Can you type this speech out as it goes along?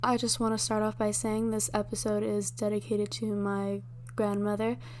I just want to start off by saying this episode is dedicated to my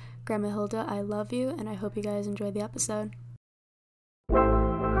grandmother, Grandma Hilda. I love you, and I hope you guys enjoy the episode.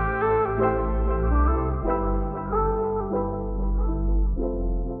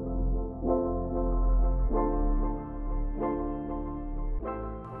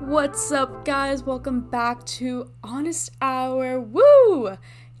 What's up, guys? Welcome back to Honest Hour. Woo!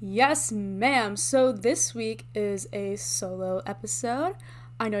 Yes, ma'am. So this week is a solo episode.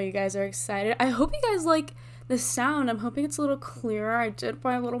 I know you guys are excited. I hope you guys like the sound. I'm hoping it's a little clearer. I did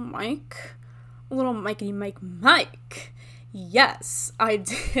buy a little mic. A little mic. Yes, I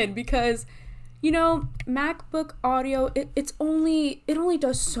did, because, MacBook audio, it only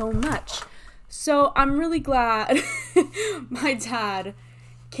does so much. So I'm really glad my dad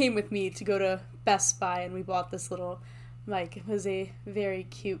came with me to go to Best Buy and we bought this little mic. It was a very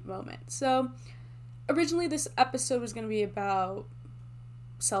cute moment. So originally this episode was going to be about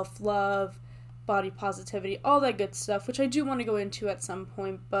self-love, body positivity, all that good stuff, which I do want to go into at some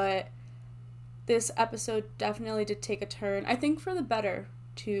point, but this episode definitely did take a turn, I think for the better,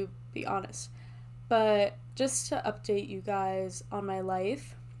 to be honest. But just to update you guys on my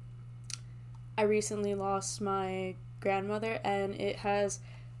life, I recently lost my grandmother, and it has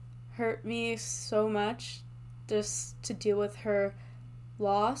hurt me so much just to deal with her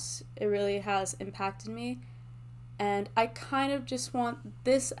loss. It really has impacted me. And I kind of just want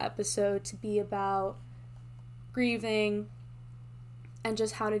this episode to be about grieving and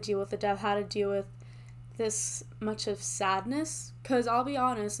just how to deal with the death, how to deal with this much of sadness. Because I'll be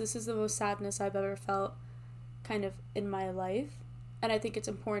honest, this is the most sadness I've ever felt kind of in my life. And I think it's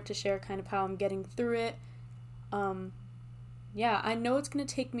important to share kind of how I'm getting through it. I know it's going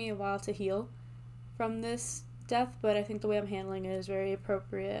to take me a while to heal from this death, but I think the way I'm handling it is very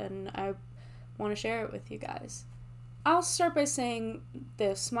appropriate, and I want to share it with you guys. I'll start by saying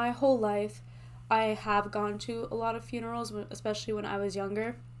this. My whole life, I have gone to a lot of funerals, especially when I was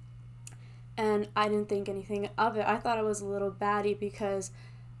younger, and I didn't think anything of it. I thought I was a little baddie because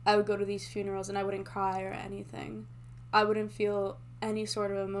I would go to these funerals and I wouldn't cry or anything. I wouldn't feel any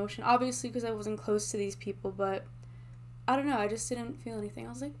sort of emotion, obviously because I wasn't close to these people, but I don't know, I just didn't feel anything. I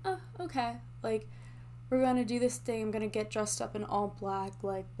was like, oh, okay, like, we're gonna do this thing, I'm gonna get dressed up in all black,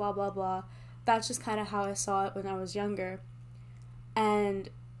 like, blah, blah, blah. That's just kind of how I saw it when I was younger. And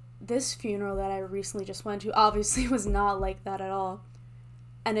this funeral that I recently just went to obviously was not like that at all.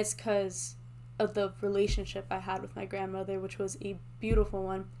 And it's because of the relationship I had with my grandmother, which was a beautiful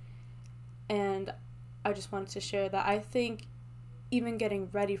one. And I just wanted to share that. I think even getting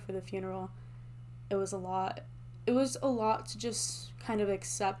ready for the funeral, it was a lot. It was a lot to just kind of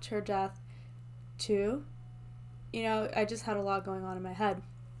accept her death, too. I just had a lot going on in my head.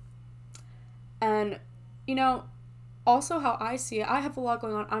 And, also how I see it, I have a lot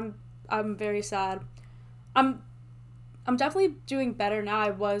going on. I'm very sad. I'm definitely doing better now. I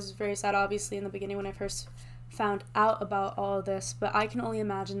was very sad, obviously, in the beginning when I first found out about all of this, but I can only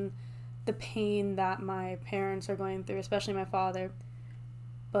imagine the pain that my parents are going through, especially my father.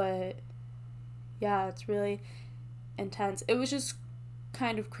 But yeah, it's really intense. It was just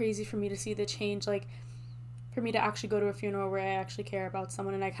kind of crazy for me to see the change, like, for me to actually go to a funeral where I actually care about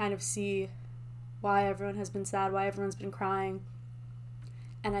someone, and I kind of see why everyone has been sad, why everyone's been crying,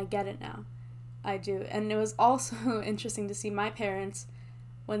 and I get it now. I do. And it was also interesting to see my parents,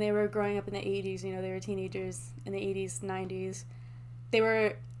 when they were growing up in the 80s, they were teenagers in the 80s, 90s, they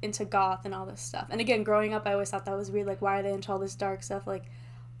were into goth and all this stuff. And again, growing up, I always thought that was weird, like, why are they into all this dark stuff, like,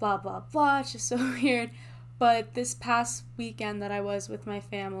 blah, blah, blah, it's just so weird. But this past weekend that I was with my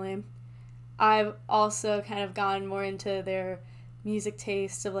family, I've also kind of gone more into their music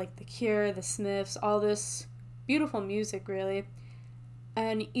taste of, like, The Cure, The Smiths, all this beautiful music, really.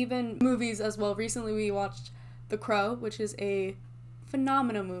 And even movies as well. Recently we watched The Crow, which is a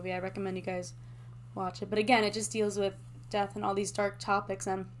phenomenal movie. I recommend you guys watch it. But again, it just deals with death and all these dark topics.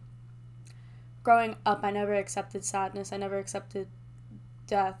 And growing up, I never accepted sadness. I never accepted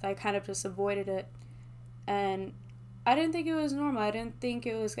death. I kind of just avoided it. And I didn't think it was normal. I didn't think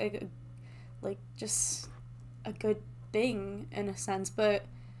it was like just a good thing in a sense, but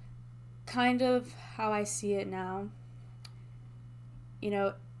kind of how I see it now,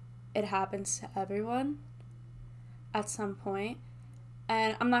 it happens to everyone at some point.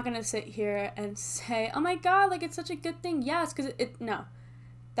 And I'm not gonna sit here and say, oh my god, like, it's such a good thing. Yes, because no,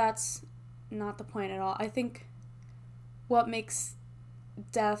 that's not the point at all. I think what makes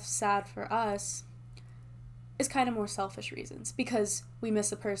death sad for us is kind of more selfish reasons, because we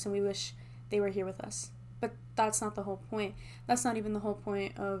miss a person, we wish they were here with us. But that's not the whole point. That's not even the whole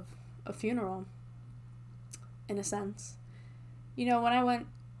point of a funeral, in a sense. When I went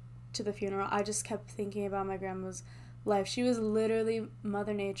to the funeral, I just kept thinking about my grandma's life. She was literally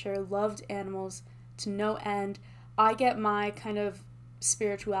Mother Nature, loved animals to no end. I get my kind of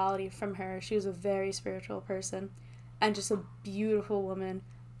spirituality from her. She was a very spiritual person and just a beautiful woman.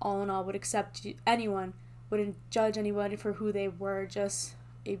 All in all, would accept anyone, wouldn't judge anyone for who they were, just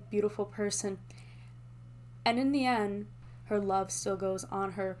a beautiful person. And in the end, her love still goes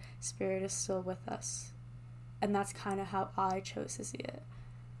on, her spirit is still with us. And that's kind of how I chose to see it.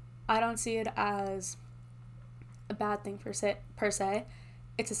 I don't see it as a bad thing per se.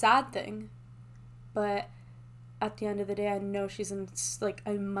 It's a sad thing, but at the end of the day, I know she's in like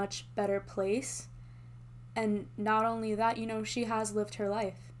a much better place. And not only that, you know, she has lived her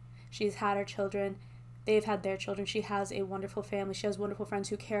life. She's had her children, they've had their children, she has a wonderful family, she has wonderful friends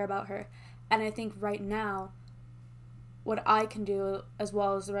who care about her. And I think right now, what I can do, as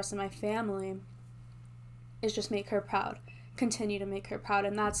well as the rest of my family, is just make her proud, continue to make her proud.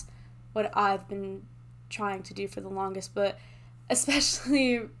 And that's what I've been trying to do for the longest, but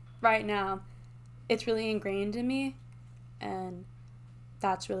especially right now, it's really ingrained in me, and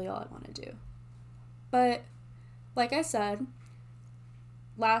that's really all I want to do. But like I said,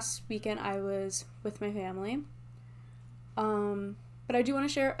 last weekend I was with my family, but I do want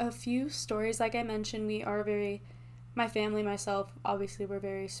to share a few stories. Like I mentioned, my family, myself, obviously we're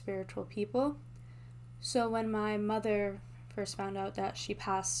very spiritual people. So when my mother first found out that she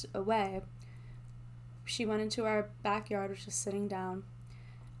passed away, she went into our backyard, was just sitting down,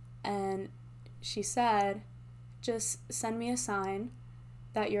 and she said, just send me a sign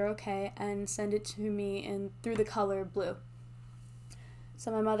that you're okay and send it to me through the color blue. So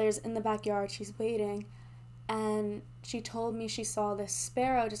my mother's in the backyard, she's waiting, and she told me she saw this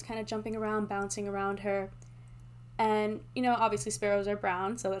sparrow just kind of jumping around, bouncing around her. And, you know, obviously sparrows are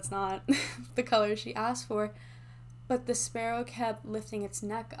brown, so that's not the color she asked for. But the sparrow kept lifting its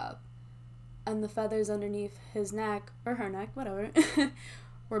neck up, and the feathers underneath his neck, or her neck, whatever,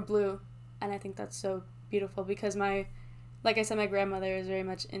 were blue. And I think that's so beautiful because like I said, my grandmother is very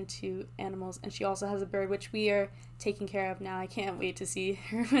much into animals, and she also has a bird, which we are taking care of now. I can't wait to see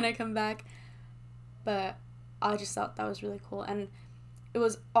her when I come back. But I just thought that was really cool. And it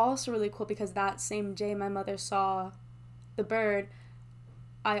was also really cool because that same day my mother saw the bird,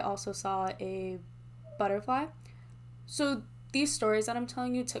 I also saw a butterfly. So these stories that I'm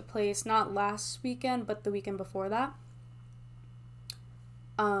telling you took place not last weekend, but the weekend before that.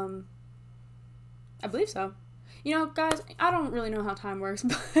 I believe so. You know, guys, I don't really know how time works,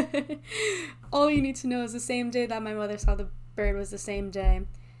 but all you need to know is the same day that my mother saw the bird was the same day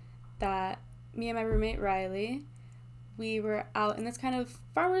that me and my roommate Riley, we were out in this kind of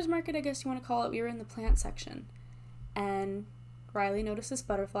farmer's market, I guess you want to call it. We were in the plant section, and Riley noticed this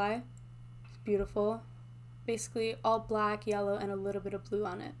butterfly. It's beautiful, basically all black, yellow, and a little bit of blue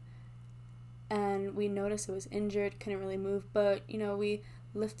on it. And we noticed it was injured, couldn't really move, but, you know, we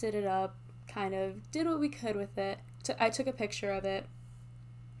lifted it up, kind of did what we could with it. I took a picture of it,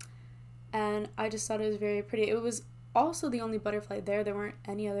 and I just thought it was very pretty. It was also the only butterfly there. There weren't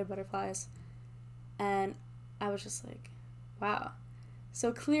any other butterflies, and I was just like, wow.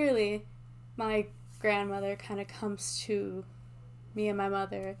 So clearly my grandmother kind of comes to me and my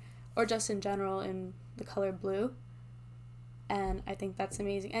mother, or just in general, in the color blue, and I think that's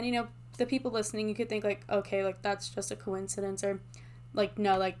amazing. And, you know, the people listening, you could think like, okay, like that's just a coincidence, or like,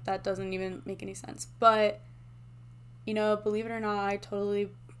 no, like that doesn't even make any sense. But, you know, believe it or not, I totally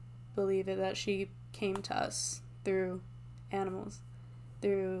believe it that she came to us through animals,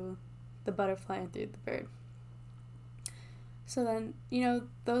 through the butterfly and through the bird. So then, you know,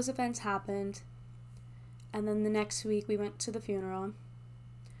 those events happened, and then the next week we went to the funeral,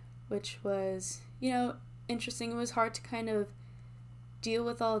 which was, you know, interesting. It was hard to kind of deal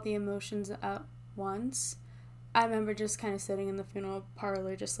with all the emotions at once. I remember just kind of sitting in the funeral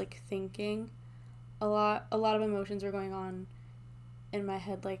parlor, just like thinking a lot of emotions were going on in my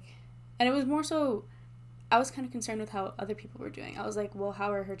head, like, and it was more so, I was kind of concerned with how other people were doing. I was like, well,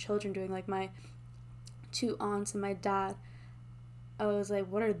 how are her children doing? Like my two aunts and my dad, I was like,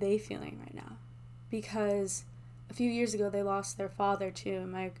 what are they feeling right now? Because a few years ago they lost their father too,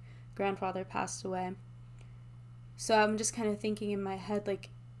 and my grandfather passed away. So I'm just kind of thinking in my head, like,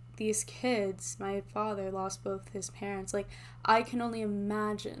 these kids, my father lost both his parents. Like, I can only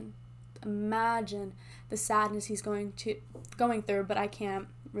imagine the sadness he's going through, but I can't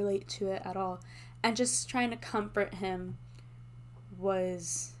relate to it at all. And just trying to comfort him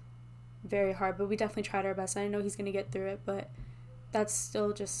was very hard, but we definitely tried our best. I know he's going to get through it, but that's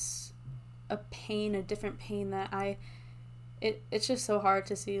still just a pain, a different pain that it's just so hard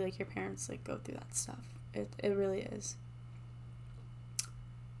to see, like, your parents, like, go through that stuff. It really is.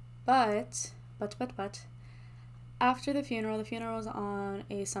 But, after the funeral was on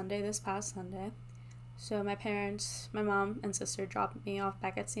a Sunday, this past Sunday. So my parents, my mom and sister dropped me off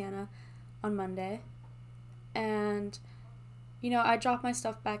back at Siena on Monday. And, I dropped my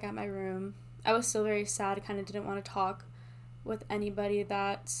stuff back at my room. I was still very sad, kind of didn't want to talk with anybody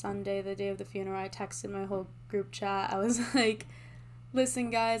that Sunday, the day of the funeral. I texted my whole group chat. I was like, listen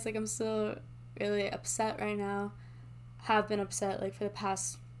guys, like I'm still really upset right now. Have been upset like for the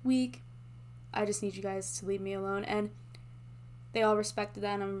past week. I just need you guys to leave me alone. And they all respected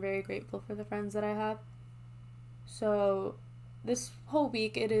that, and I'm very grateful for the friends that I have. So this whole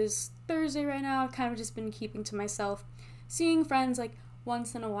week, it is Thursday right now, I've kind of just been keeping to myself, seeing friends like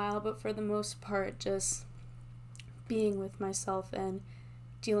once in a while, but for the most part just being with myself and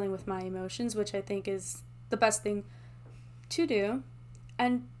dealing with my emotions, which I think is the best thing to do.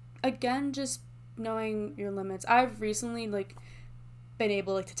 And again, just knowing your limits. I've recently been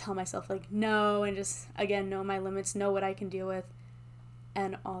able to tell myself no, and just again know my limits, know what I can deal with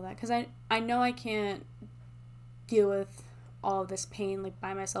and all that, because I know I can't deal with all of this pain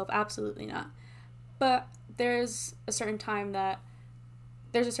by myself, absolutely not. But there's a certain time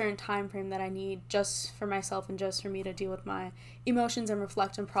frame that I need just for myself and just for me to deal with my emotions and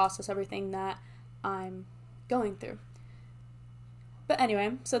reflect and process everything that I'm going through. But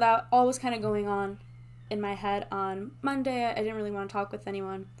anyway, so that all was kind of going on in my head on Monday. I didn't really want to talk with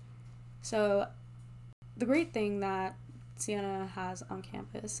anyone. So the great thing that Siena has on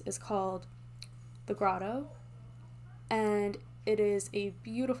campus is called the Grotto, and it is a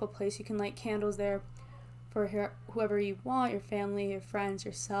beautiful place. You can light candles there for whoever you want, your family, your friends,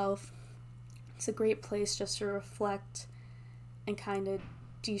 yourself. It's a great place just to reflect and kind of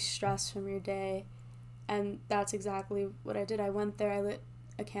de-stress from your day, and that's exactly what I did. I went there, I lit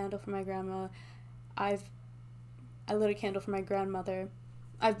a candle for my grandma. I lit a candle for my grandmother.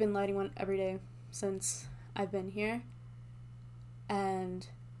 I've been lighting one every day since I've been here, and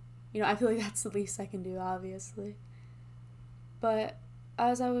I feel like that's the least I can do, obviously. But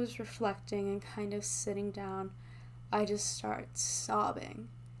as I was reflecting and kind of sitting down, I just started sobbing.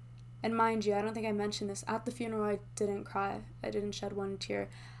 And mind you, I don't think I mentioned this, at the funeral I didn't cry. I didn't shed one tear.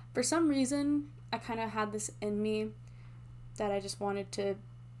 For some reason, I kind of had this in me that I just wanted to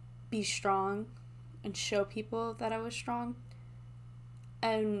be strong and show people that I was strong.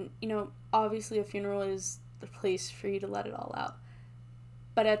 And, obviously a funeral is the place for you to let it all out.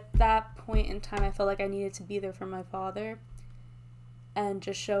 But at that point in time, I felt like I needed to be there for my father and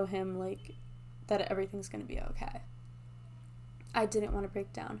just show him that everything's going to be okay. I didn't want to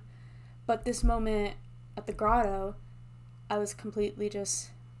break down. But this moment at the Grotto, I was completely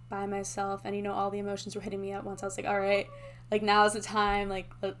just by myself, and all the emotions were hitting me at once. I was like, all right, now's the time,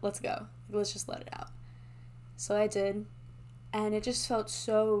 let's go. Let's just let it out. So I did, and it just felt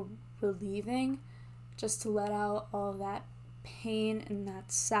so relieving just to let out all that pain and that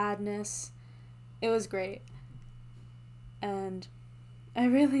sadness. It was great. And I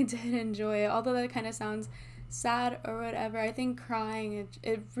really did enjoy it, although that kind of sounds sad or whatever. I think crying,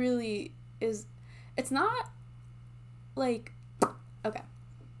 it really is, it's not okay.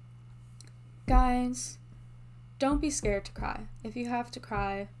 Guys, don't be scared to cry. If you have to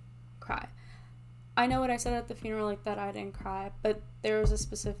cry, cry. I know what I said at the funeral, that I didn't cry, but there was a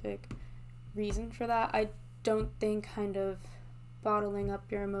specific reason for that. I don't think kind of bottling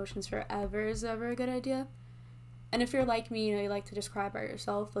up your emotions forever is ever a good idea. And if you're like me, you like to just cry by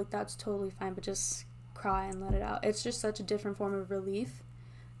yourself, that's totally fine, but just cry and let it out. It's just such a different form of relief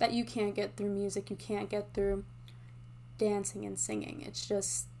that you can't get through music, you can't get through dancing and singing. It's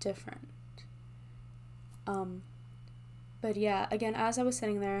just different. But yeah, again, as I was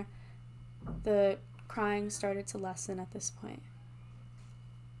sitting there, the crying started to lessen at this point.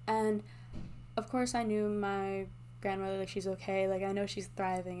 And of course I knew my grandmother, she's okay, I know she's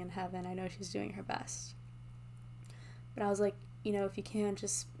thriving in heaven, I know she's doing her best. But I was like, if you can,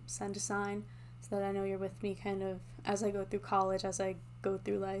 just send a sign so that I know you're with me kind of as I go through college, as I go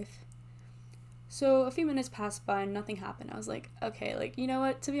through life. So a few minutes passed by and nothing happened. I was like, okay, you know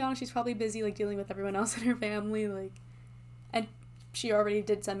what? To be honest, she's probably busy, dealing with everyone else in her family, and she already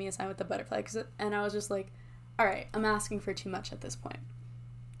did send me a sign with the butterfly, and I was just like, all right, I'm asking for too much at this point.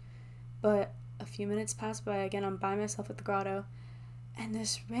 But a few minutes passed by, again, I'm by myself at the Grotto, and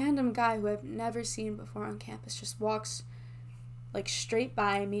this random guy who I've never seen before on campus just walks, straight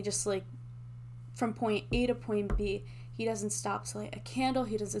by me, just, from point A to point B. He doesn't stop to light a candle.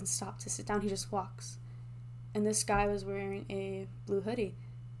 He doesn't stop to sit down. He just walks. And this guy was wearing a blue hoodie.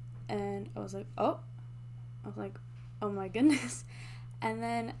 And I was like, oh my goodness. And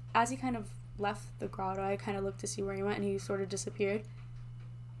then as he kind of left the Grotto, I kind of looked to see where he went, and he sort of disappeared.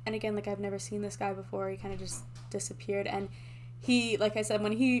 And again, like, I've never seen this guy before. He kind of just disappeared. And he, like I said,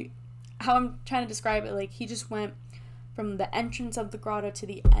 how I'm trying to describe it, like, he just went from the entrance of the grotto to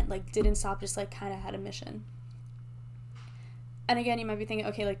the end, like, didn't stop, just, like, kind of had a mission. And again, you might be thinking,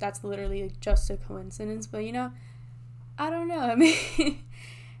 okay, like, that's literally just a coincidence. But, you know, I don't know. I mean,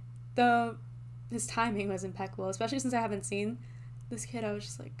 his timing was impeccable, especially since I haven't seen this kid. I was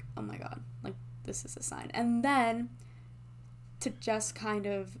just like, oh my god, like, this is a sign. And then, to just kind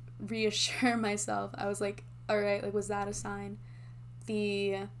of reassure myself, I was like, alright, like, was that a sign?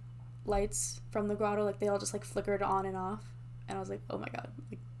 The lights from the grotto, like, they all just, like, flickered on and off. And I was like, oh my god,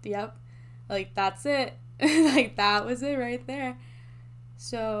 like, yep, like, that's it. Like, that was it right there.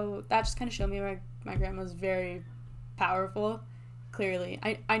 So that just kind of showed me my grandma was very powerful. Clearly,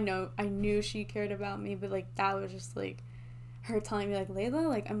 I knew she cared about me, but, like, that was just, like, her telling me, like, Layla,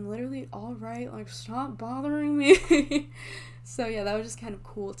 like, I'm literally all right, like, stop bothering me. So yeah, that was just kind of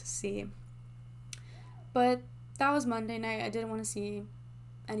cool to see. But that was Monday night. I didn't want to see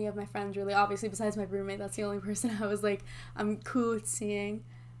any of my friends, really, obviously, besides my roommate. That's the only person I was like, I'm cool with seeing.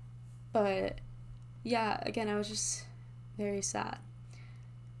 But yeah, again, I was just very sad.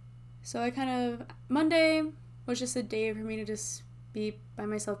 So Monday was just a day for me to just be by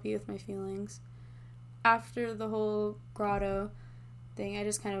myself, be with my feelings. After the whole grotto thing, I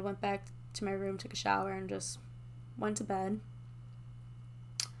just kind of went back to my room, took a shower, and just went to bed.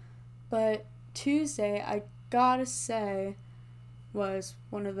 But Tuesday, I gotta say, was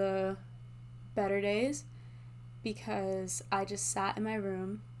one of the better days, because I just sat in my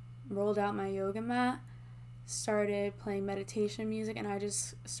room, rolled out my yoga mat, started playing meditation music, and I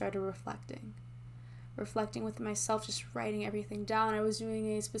just started reflecting with myself, just writing everything down. I was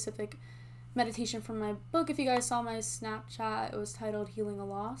doing a specific meditation from my book. If you guys saw my Snapchat, it was titled Healing a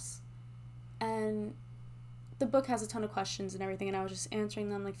Loss, and the book has a ton of questions and everything, and I was just answering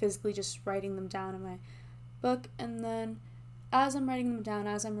them, like, physically just writing them down in my book. And then as I'm writing them down,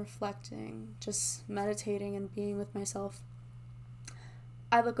 as I'm reflecting, just meditating and being with myself,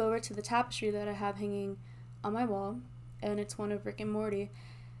 I look over to the tapestry that I have hanging on my wall, and it's one of Rick and Morty.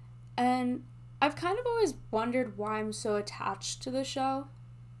 And I've kind of always wondered why I'm so attached to the show.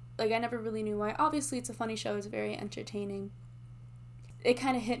 Like, I never really knew why. Obviously, it's a funny show. It's very entertaining. It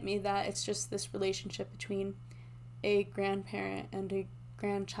kind of hit me that it's just this relationship between a grandparent and a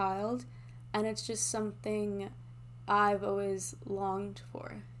grandchild, and it's just something I've always longed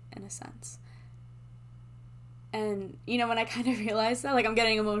for, in a sense. And, you know, when I kind of realized that, like, I'm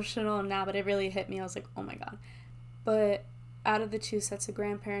getting emotional now, but it really hit me. I was like, oh my god. But out of the two sets of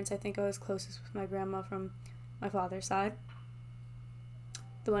grandparents, I think I was closest with my grandma from my father's side,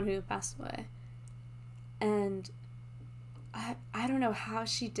 the one who passed away. And I don't know how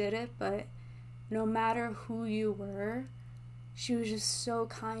she did it, but no matter who you were, she was just so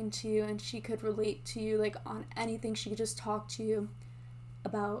kind to you, and she could relate to you, like, on anything. She could just talk to you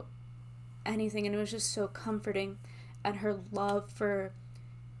about anything, and it was just so comforting. And her love for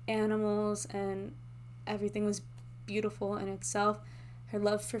animals and everything was beautiful in itself. Her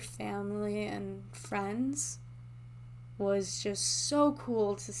love for family and friends was just so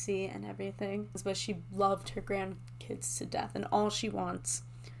cool to see and everything. But she loved her grandkids to death, and all she wants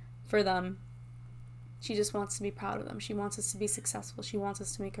for them, she just wants to be proud of them. She wants us to be successful. She wants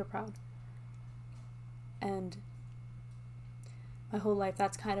us to make her proud. And my whole life,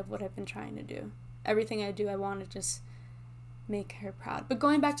 that's kind of what I've been trying to do. Everything I do, I want to just make her proud. But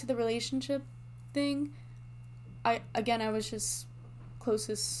going back to the relationship thing, I was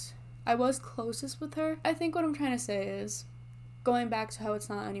closest with her. I think what I'm trying to say is, going back to how it's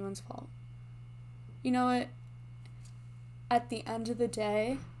not anyone's fault. You know what? At the end of the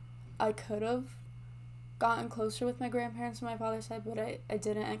day, I could have gotten closer with my grandparents on my father's side, but I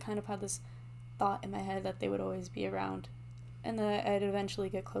didn't. I kind of had this thought in my head that they would always be around and that I'd eventually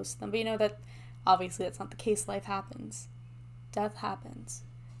get close to them. But you know that obviously that's not the case. Life happens. Death happens.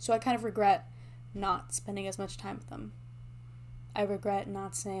 So I kind of regret not spending as much time with them. I regret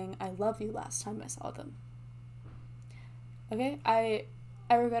not saying I love you last time I saw them. Okay? I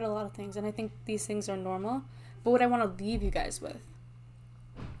regret a lot of things, and I think these things are normal. But what I want to leave you guys with,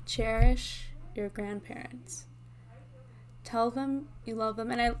 cherish your grandparents. Tell them you love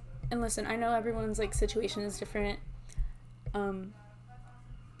them. And listen, I know everyone's, like, situation is different.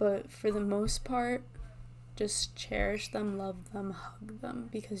 But for the most part, just cherish them, love them, hug them,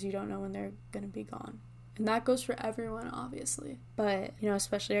 because you don't know when they're gonna be gone. And that goes for everyone, obviously. But, you know,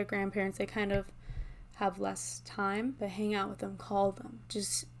 especially our grandparents, they kind of have less time, but hang out with them, call them,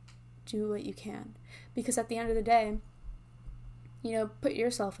 just do what you can. Because at the end of the day, you know, put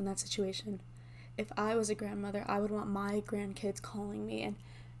yourself in that situation. If I was a grandmother, I would want my grandkids calling me and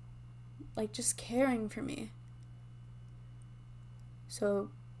like just caring for me. So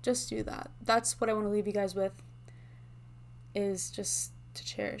just do that. That's what I want to leave you guys with, is just to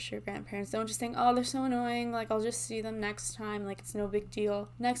cherish your grandparents. Don't just think, oh, they're so annoying, like I'll just see them next time, like it's no big deal.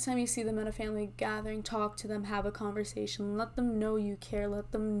 Next time you see them at a family gathering, talk to them, have a conversation, let them know you care,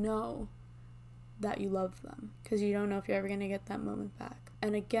 let them know that you love them, because you don't know if you're ever going to get that moment back.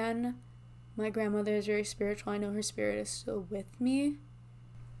 And again, my grandmother is very spiritual. I know her spirit is still with me,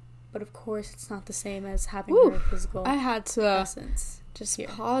 but of course it's not the same as having her physical I had to essence. Just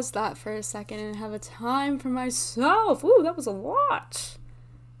pause that for a second and have a time for myself. Ooh, that was a lot.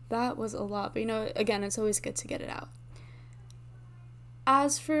 That was a lot. But, you know, again, it's always good to get it out.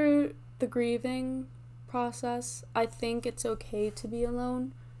 As for the grieving process, I think it's okay to be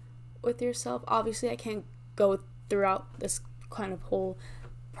alone with yourself. Obviously, I can't go throughout this kind of whole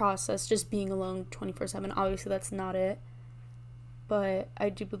process just being alone 24/7. Obviously, that's not it. But I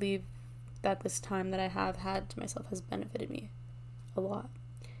do believe that this time that I have had to myself has benefited me a lot.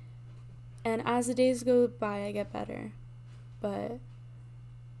 And as the days go by, I get better. But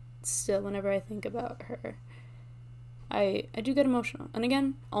still, whenever I think about her, I do get emotional. And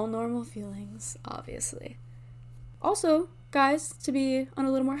again, all normal feelings, obviously. Also, guys, to be on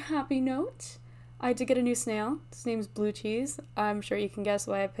a little more happy note, I did get a new snail. His name's Blue Cheese. I'm sure you can guess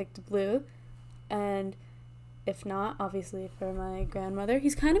why I picked blue. And if not, obviously for my grandmother,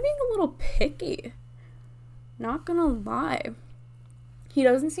 he's kind of being a little picky. Not gonna lie. He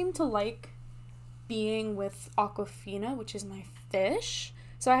doesn't seem to like being with Aquafina, which is my fish.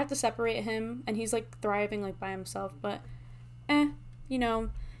 So I have to separate him, and he's like thriving like by himself, but you know,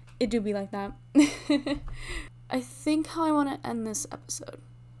 it do be like that. I think how I want to end this episode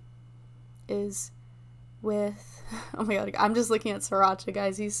is with, oh my god, I'm just looking at Sriracha,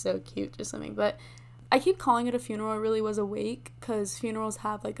 guys. He's so cute, just something. But I keep calling it a funeral. It really was a wake, because funerals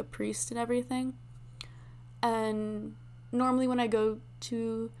have like a priest and everything. And normally when I go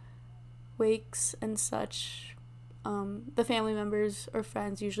to wakes and such, the family members or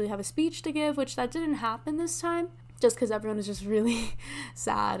friends usually have a speech to give, which that didn't happen this time, just because everyone is just really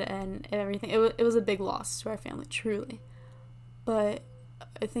sad and everything. It was a big loss to our family, truly. But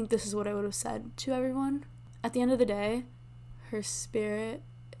I think this is what I would have said to everyone. At the end of the day, her spirit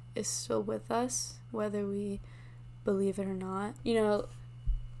is still with us, whether we believe it or not. You know,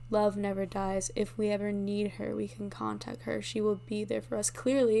 love never dies. If we ever need her, we can contact her. She will be there for us.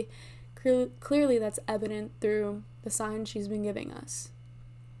 Clearly that's evident through the signs she's been giving us.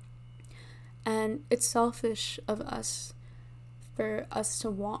 And it's selfish of us for us to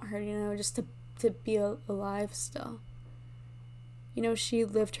want her, you know, just to be alive still. You know, she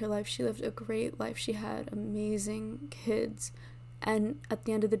lived her life. She lived a great life. She had amazing kids. And at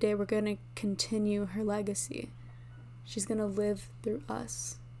the end of the day, we're going to continue her legacy. She's going to live through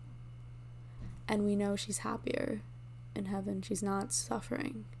us. And we know she's happier in heaven. She's not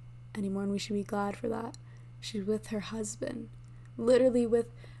suffering anymore, and we should be glad for that. She's with her husband, literally with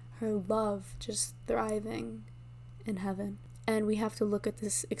her love, just thriving in heaven. And we have to look at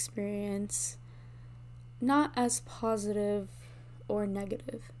this experience not as positive or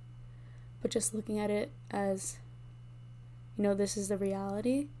negative, but just looking at it as, you know, this is the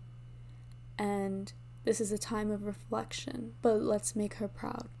reality, and this is a time of reflection, but let's make her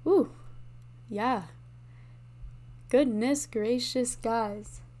proud. Ooh, yeah. Goodness gracious,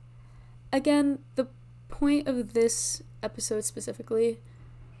 guys. Again, the point of this episode specifically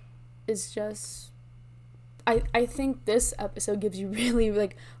is just, I think this episode gives you really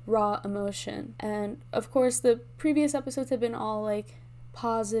like raw emotion. And of course the previous episodes have been all like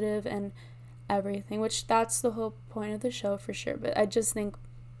positive and everything, which that's the whole point of the show for sure. But I just think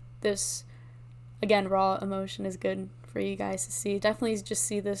this, again, raw emotion is good for you guys to see. Definitely just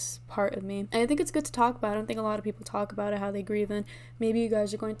see this part of me. And I think it's good to talk about. I don't think a lot of people talk about it, how they grieve, and maybe you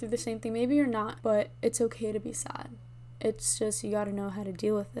guys are going through the same thing, maybe you're not, but it's okay to be sad. It's just, you gotta know how to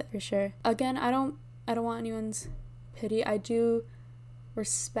deal with it, for sure. Again, I don't want anyone's pity. I do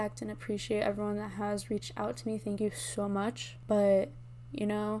respect and appreciate everyone that has reached out to me. Thank you so much. But, you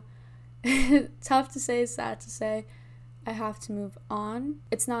know, tough to say, sad to say, I have to move on.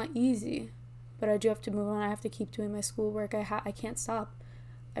 It's not easy, but I do have to move on. I have to keep doing my schoolwork. I can't stop.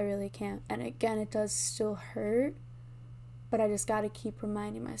 I really can't. And again, it does still hurt, but I just gotta keep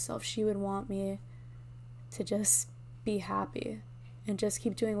reminding myself she would want me to just be happy and just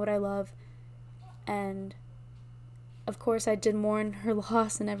keep doing what I love. And of course I did mourn her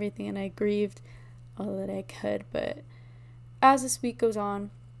loss and everything, and I grieved all that I could. But as this week goes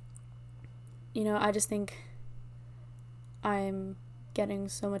on, you know, I just think I'm getting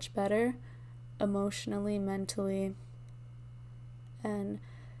so much better emotionally, mentally, and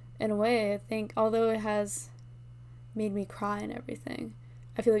in a way, I think, although it has made me cry and everything,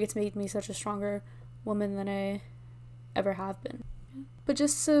 I feel like it's made me such a stronger woman than I ever have been. But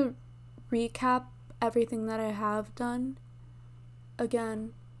just to recap everything that I have done,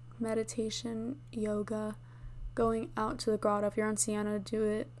 again, meditation, yoga, going out to the grotto. If you're on Sienna, do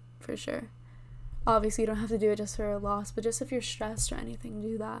it for sure. Obviously, you don't have to do it just for a loss, but just if you're stressed or anything,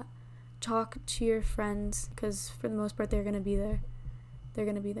 do that. Talk to your friends, because for the most part, they're going to be there. They're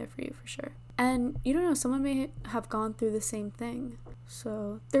going to be there for you for sure. And you don't know, someone may have gone through the same thing.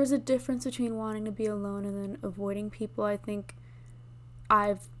 So there's a difference between wanting to be alone and then avoiding people. I think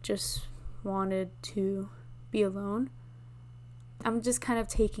I've just wanted to be alone. I'm just kind of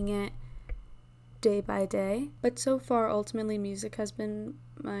taking it day by day. But so far, ultimately, music has been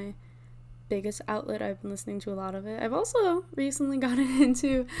my biggest outlet. I've been listening to a lot of it. I've also recently gotten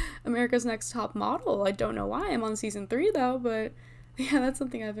into America's Next Top Model. I don't know why. I'm on season 3 though, but yeah, that's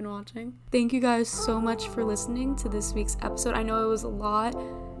something I've been watching. Thank you guys so much for listening to this week's episode. I know it was a lot.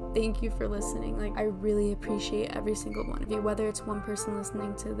 Thank you for listening. Like, I really appreciate every single one of you, whether it's one person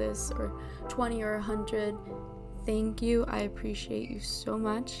listening to this or 20 or 100. Thank you. I appreciate you so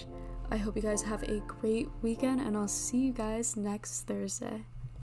much. I hope you guys have a great weekend, and I'll see you guys next Thursday.